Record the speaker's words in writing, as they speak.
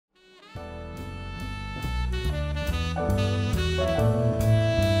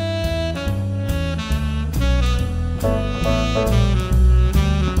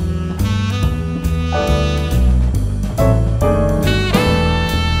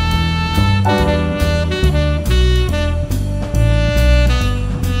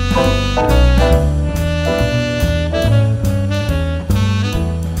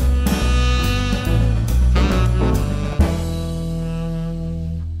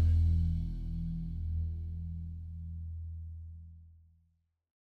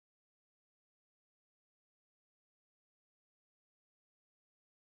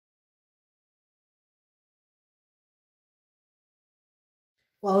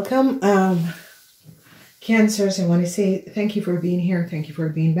Welcome, Cancers. I want to say thank you for being here. Thank you for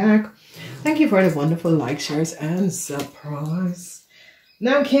being back. Thank you for the wonderful likes, shares, and surprise.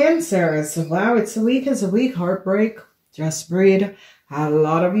 Now, Cancers, wow, it's a week, heartbreak, just breathe. A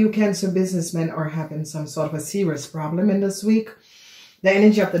lot of you Cancer businessmen are having some sort of a serious problem in this week. The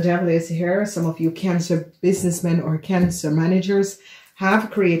energy of the devil is here. Some of you Cancer businessmen or Cancer managers have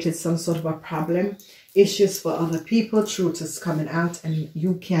created some sort of a problem, issues for other people. Truth is coming out, and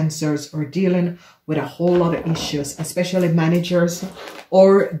you Cancers are dealing with a whole lot of issues, especially managers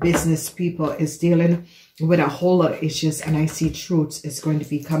or business people is dealing with a whole lot of issues, and I see truth is going to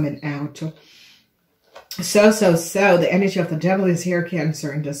be coming out. So the energy of the devil is here,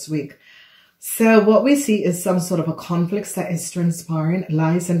 Cancer, in this week. So what we see is some sort of a conflict that is transpiring.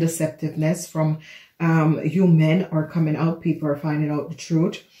 Lies and deceptiveness from you men are coming out. People are finding out the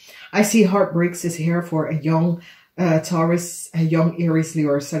truth. I see heartbreaks is here for a young Taurus, a young Aries, Leo,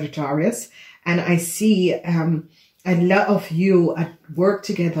 or Sagittarius. And I see a lot of you at work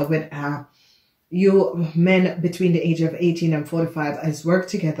together with you men between the age of 18 and 45 as work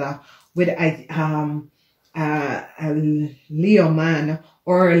together with a Leo man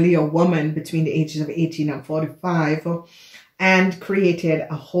or a Leo woman between the ages of 18 and 45 and created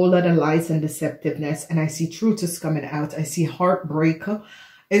a whole lot of lies and deceptiveness. And I see truth is coming out. I see heartbreak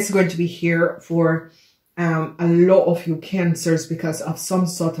is going to be here for a lot of you Cancers because of some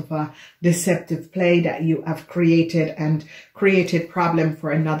sort of a deceptive play that you have created and created problem for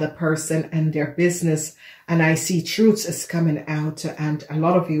another person and their business. And I see truth is coming out, and a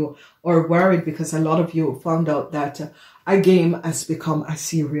lot of you are worried because a lot of you found out that a game has become a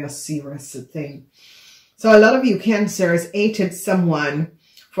serious thing. So a lot of you Cancers hated someone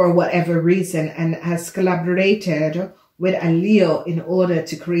for whatever reason and has collaborated with a Leo in order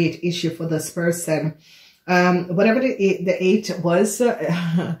to create issue for this person. Whatever the 8 was,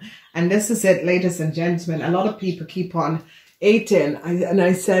 and this is it, ladies and gentlemen, a lot of people keep on hating. And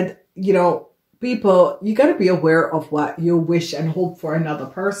I said, you know, people, you got to be aware of what you wish and hope for another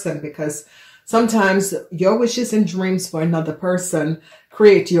person, because sometimes your wishes and dreams for another person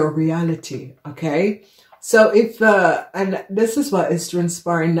create your reality, okay? So if, and this is what is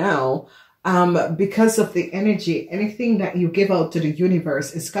transpiring now, because of the energy, anything that you give out to the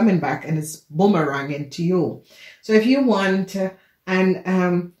universe is coming back and it's boomeranging to you. So if you want,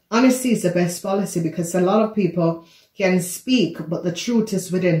 and honesty is the best policy, because a lot of people can speak, but the truth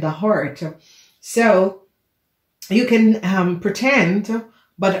is within the heart. So you can pretend,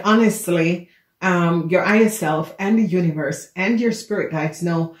 but honestly, your higher self and the universe and your spirit guides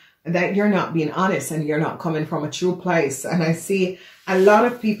know that you're not being honest and you're not coming from a true place. And I see a lot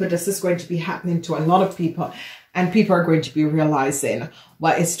of people, this is going to be happening to a lot of people, and people are going to be realizing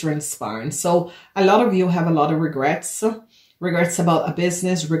what is transpiring. So a lot of you have a lot of regrets about a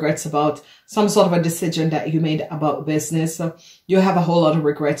business, regrets about some sort of a decision that you made about business. You have a whole lot of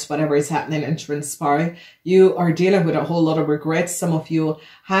regrets, whatever is happening and transpiring. You are dealing with a whole lot of regrets. Some of you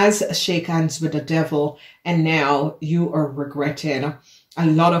has shake hands with the devil, and now you are regretting a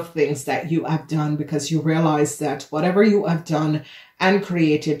lot of things that you have done because you realize that whatever you have done and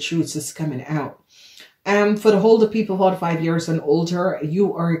created, truth is coming out. For the older people, 45 years and older,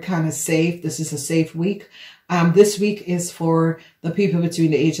 you are kind of safe. This is a safe week. This week is for the people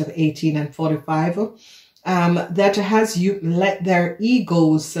between the age of 18 and 45 that has you let their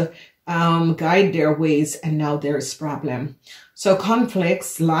egos guide their ways, and now there's problem. So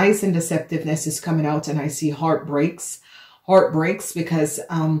conflicts, lies, and deceptiveness is coming out, and I see heartbreaks because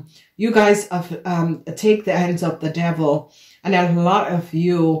you guys have take the hands of the devil, and a lot of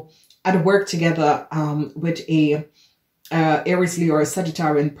you had worked together with a Aries, Leo, or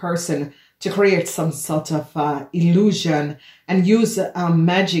Sagittarian person to create some sort of illusion and use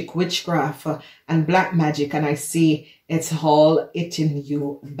magic, witchcraft, and black magic, and I see it's all hitting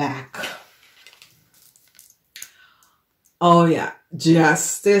you back. Oh yeah,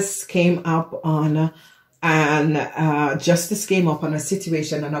 justice came up on. And justice came up on a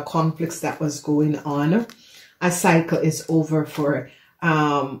situation and a conflict that was going on. A cycle is over for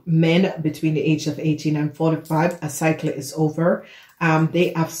men between the age of 18 and 45. A cycle is over.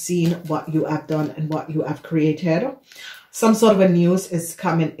 They have seen what you have done and what you have created. Some sort of a news is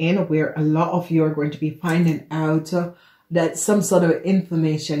coming in where a lot of you are going to be finding out that some sort of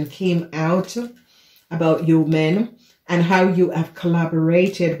information came out about you men and how you have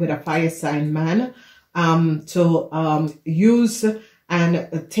collaborated with a fire sign man to use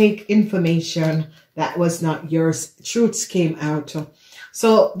and take information that was not yours. Truths came out.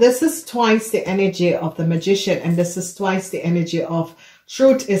 So this is twice the energy of the Magician, and this is twice the energy of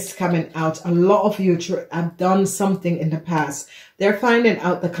Truth is coming out. A lot of you have done something in the past. They're finding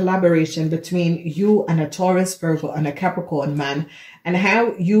out the collaboration between you and a Taurus, Virgo, and a Capricorn man, and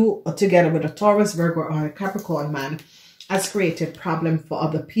how you together with a Taurus, Virgo, or a Capricorn man has created problem for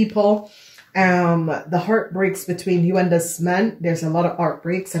other people. The heartbreaks between you and this man, there's a lot of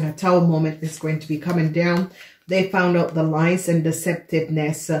heartbreaks, and a Tower moment is going to be coming down. They found out the lies and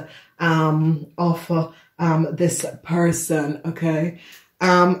deceptiveness of this person, okay?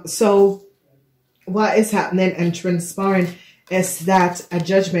 So what is happening and transpiring is that a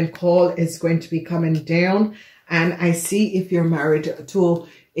judgment call is going to be coming down. And I see if you're married to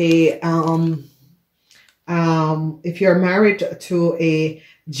a, if you're married to a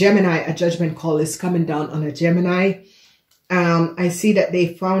Gemini, a judgment call is coming down on a Gemini. I see that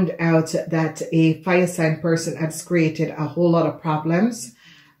they found out that a fire sign person has created a whole lot of problems,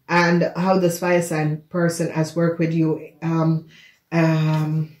 and how this fire sign person has worked with you.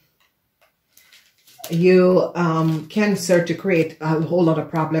 Cancer, to create a whole lot of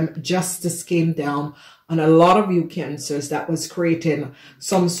problem. Justice came down on a lot of you Cancers that was creating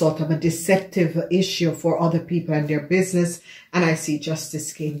some sort of a deceptive issue for other people and their business. And I see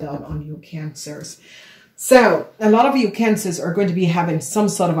justice came down on you Cancers. So a lot of you Cancers are going to be having some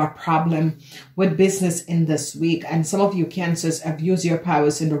sort of a problem with business in this week. And some of you Cancers have used your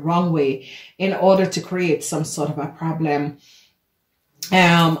powers in the wrong way in order to create some sort of a problem.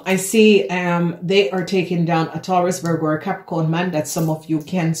 I see they are taking down a Taurus, Virgo, or Capricorn man that some of you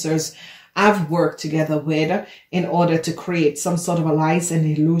Cancers have worked together with in order to create some sort of a lies and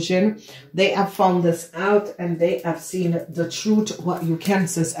illusion. They have found this out, and they have seen the truth, what you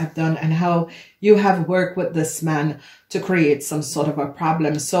Cancers have done, and how you have worked with this man to create some sort of a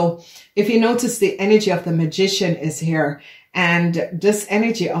problem. So if you notice, the energy of the Magician is here, and this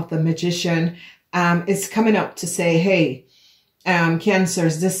energy of the Magician is coming up to say, hey,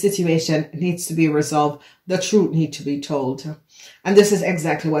 Cancers, this situation needs to be resolved. The truth needs to be told. And this is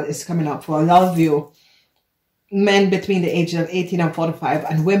exactly what is coming up for a lot of you. Men between the ages of 18 and 45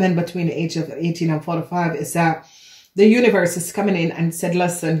 and women between the age of 18 and 45 is that the universe is coming in and said,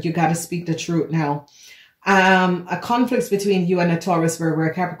 listen, you got to speak the truth now. A conflict between you and a Taurus, Virgo, or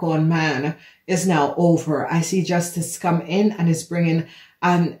Capricorn man is now over. I see justice come in and is bringing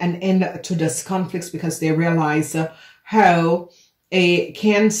an end to this conflict, because they realize how a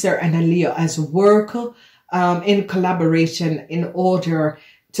Cancer and a Leo as work in collaboration in order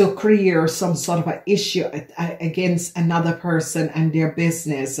to create some sort of an issue against another person and their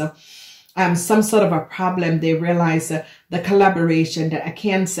business. Some sort of a problem. They realize the collaboration that a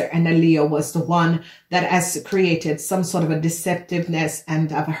Cancer and a Leo was the one that has created some sort of a deceptiveness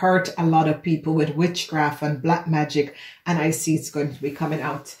and have hurt a lot of people with witchcraft and black magic. And I see it's going to be coming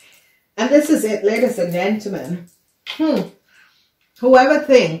out. And this is it, ladies and gentlemen. Whoever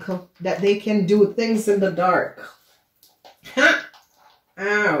think that they can do things in the dark.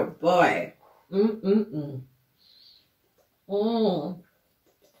 Oh, boy.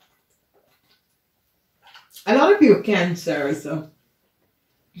 A lot of you Cancers.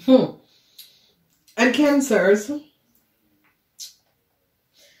 And Cancers,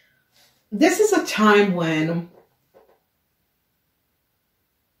 this is a time when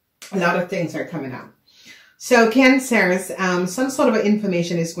a lot of things are coming out. So Cancers, some sort of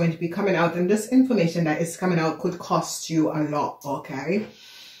information is going to be coming out, and this information that is coming out could cost you a lot, okay?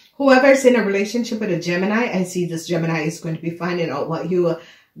 Whoever's in a relationship with a Gemini, I see this Gemini is going to be finding out what you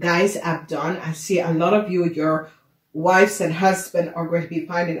guys have done. I see a lot of you, your wives and husband, are going to be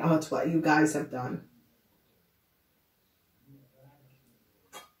finding out what you guys have done.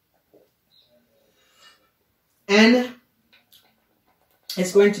 And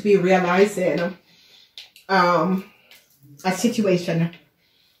it's going to be realizing a situation,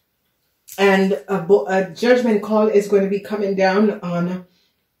 and a judgment call is going to be coming down on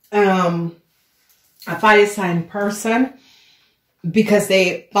a fire sign person, because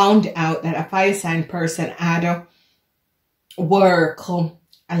they found out that a fire sign person had work.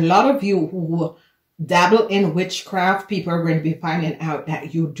 A lot of you who dabble in witchcraft, people are going to be finding out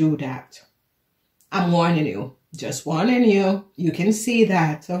that you do that. I'm warning you, just warning you. You can see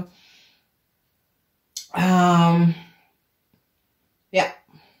that. Yeah.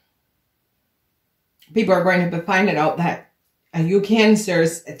 People are going to be finding out that you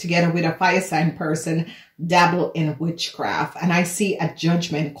Cancers, together with a fire sign person, dabble in witchcraft. And I see a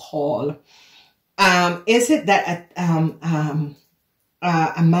judgment call. Is it that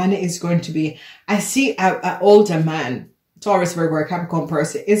a man is going to be, I see an older man, Taurus, Virgo, or Capricorn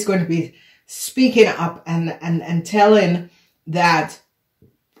person, is going to be speaking up and telling that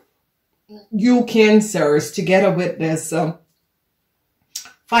you Cancers, together with this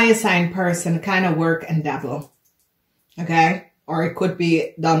fire sign person kind of work and dabble. Okay? Or it could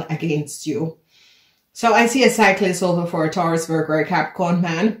be done against you. So I see a cyclist over for a Taurus, Virgo, or Capricorn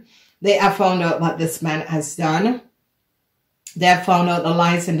man. They have found out what this man has done. They have found out the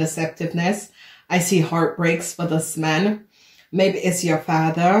lies and deceptiveness. I see heartbreaks for this man. Maybe it's your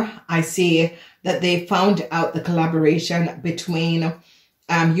father. I see that they found out the collaboration between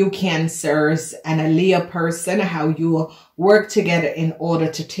you Cancers and a Leo person, how you work together in order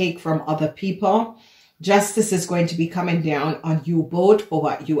to take from other people. Justice is going to be coming down on you both for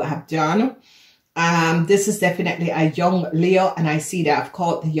what you have done. This is definitely a young Leo, and I see that I've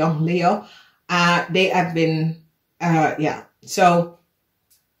called the young Leo. They have been, yeah. So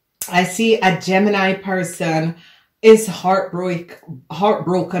I see a Gemini person is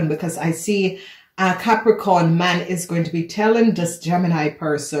heartbroken because I see a Capricorn man is going to be telling this Gemini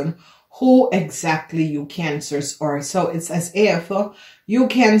person who exactly you Cancers are. So it's as if you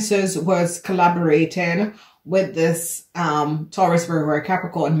Cancers was collaborating with this Taurus, Virgo, or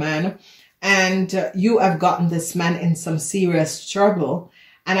Capricorn man, and you have gotten this man in some serious trouble.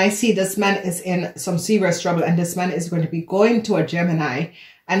 And I see this man is in some serious trouble, and this man is going to be going to a Gemini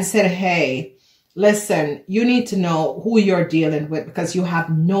and said, hey, listen, you need to know who you're dealing with because you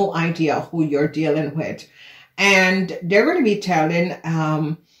have no idea who you're dealing with. And they're going to be telling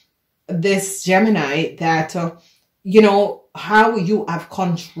this Gemini that, you know, how you have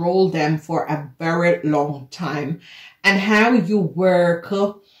controlled them for a very long time and how you work.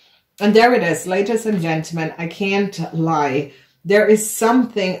 And there it is, ladies and gentlemen, I can't lie. There is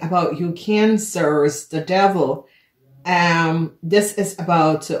something about you Cancers, the devil. This is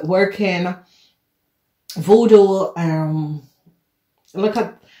about working voodoo. Look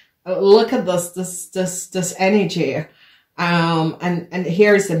at this energy. And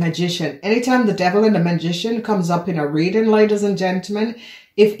here's the magician. Anytime the devil and the magician comes up in a reading, ladies and gentlemen,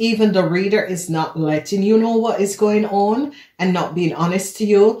 if even the reader is not letting you know what is going on and not being honest to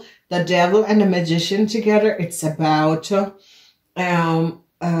you, the devil and the magician together, it's about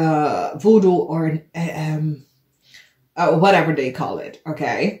voodoo or whatever they call it,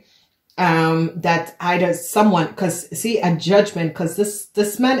 okay? That either someone, because see, a judgment, because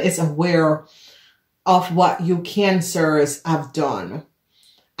this man is aware of what you Cancers have done.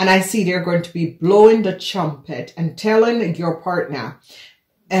 And I see they're going to be blowing the trumpet and telling your partner,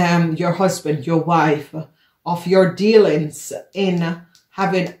 your husband, your wife, of your dealings in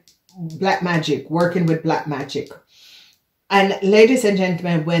having black magic, working with black magic. And ladies and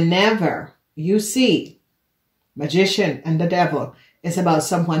gentlemen, whenever you see magician and the devil, it's about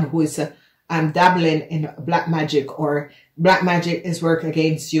someone who is dabbling in black magic, or black magic is work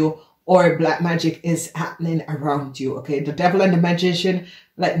against you, or black magic is happening around you, okay? The devil and the magician,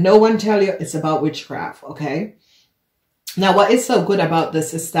 let no one tell you it's about witchcraft, okay? Now, what is so good about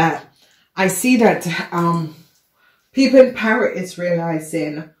this is that I see that people in power is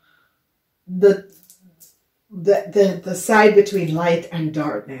realizing the side between light and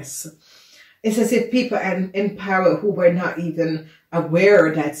darkness. It's as if people in power who were not even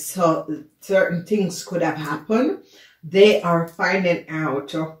aware that certain things could have happened, they are finding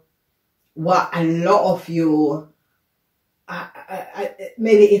out what a lot of you,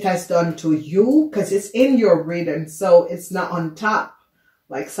 maybe it has done to you, because it's in your reading, so it's not on top,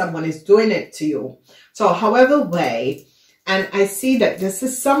 like someone is doing it to you. So however way, and I see that this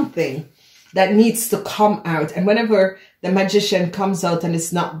is something that needs to come out. And whenever the magician comes out and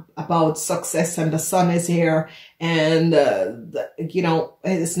it's not about success and the sun is here and, you know,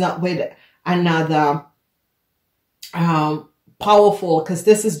 it's not with another powerful, because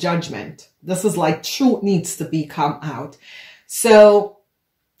this is judgment. This is like truth needs to be come out. So,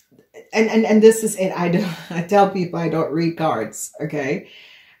 and this is it. I tell people I don't read cards, okay?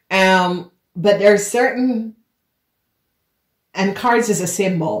 But there's certain, and cards is a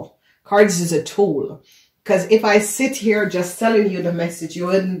symbol. Cards is a tool. Because if I sit here just telling you the message, you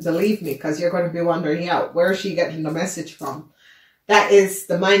wouldn't believe me, because you're going to be wondering, yeah, where is she getting the message from? That is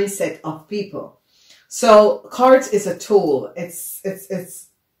the mindset of people. So cards is a tool. It's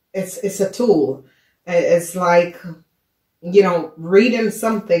a tool. It's like, you know, reading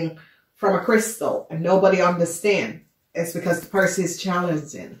something from a crystal and nobody understands. It's because the person is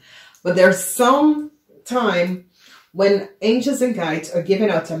challenging. But there's some time when angels and guides are giving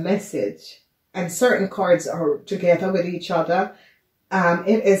out a message and certain cards are together with each other,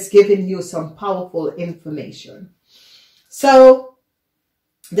 it is giving you some powerful information. So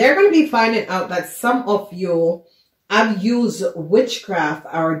they're going to be finding out that some of you have used witchcraft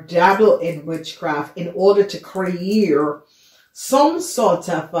or dabble in witchcraft in order to create some sort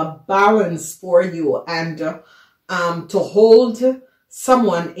of a balance for you and to hold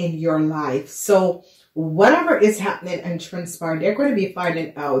someone in your life. So whatever is happening and transpiring, they're going to be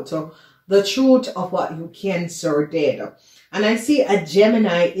finding out the truth of what you Cancer did. And I see a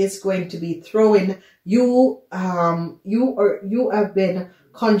Gemini is going to be throwing you, you have been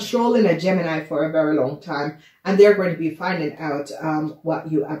controlling a Gemini for a very long time, and they're going to be finding out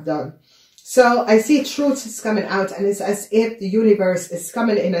what you have done. So I see truth is coming out, and it's as if the universe is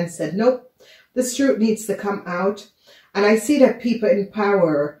coming in and said, nope, this truth needs to come out. And I see that people in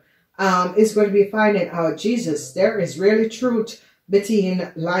power is going to be finding out, Jesus, there is really truth between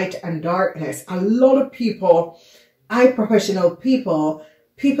light and darkness. A lot of people, high professional people,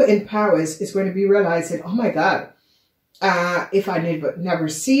 people in powers is going to be realizing, oh my God, if I never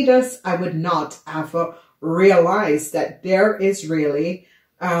see this, I would not have realized that there is really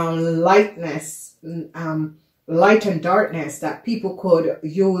lightness, light and darkness, that people could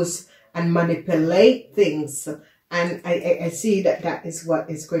use and manipulate things. And I see that that is what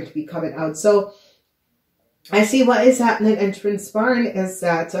is going to be coming out. So I see what is happening and transpiring is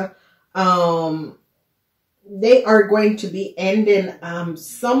that they are going to be ending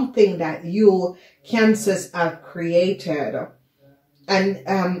something that you Cancers have created.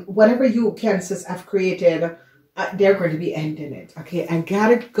 And whatever you Cancers have created, they're going to be ending it. Okay, I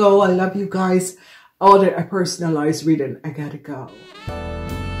gotta go. I love you guys. All that a personalized reading. I gotta go.